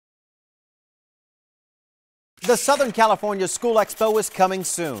The Southern California School Expo is coming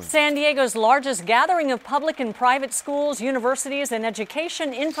soon. San Diego's largest gathering of public and private schools, universities, and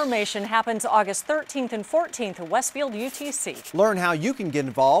education information happens August 13th and 14th at Westfield UTC. Learn how you can get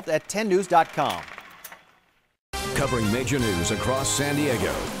involved at 10news.com. Covering major news across San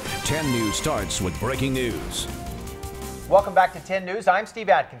Diego, 10 News starts with breaking news. Welcome back to 10 News. I'm Steve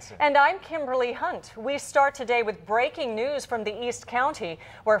Atkinson. And I'm Kimberly Hunt. We start today with breaking news from the East County,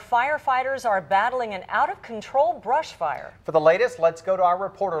 where firefighters are battling an out-of-control brush fire. For the latest, let's go to our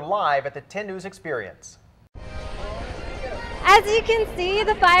reporter live at the 10 News Experience. As you can see,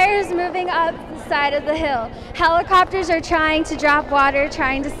 the fire is moving up the side of the hill. Helicopters are trying to drop water,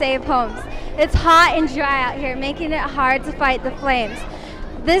 trying to save homes. It's hot and dry out here, making it hard to fight the flames.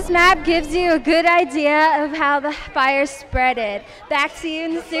 This map gives you a good idea of how the fire spreaded. Back to you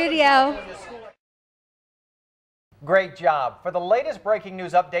in the studio. Great job. For the latest breaking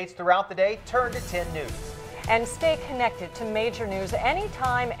news updates throughout the day, turn to 10 News. And stay connected to major news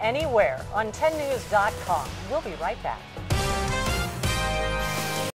anytime, anywhere on 10news.com. We'll be right back.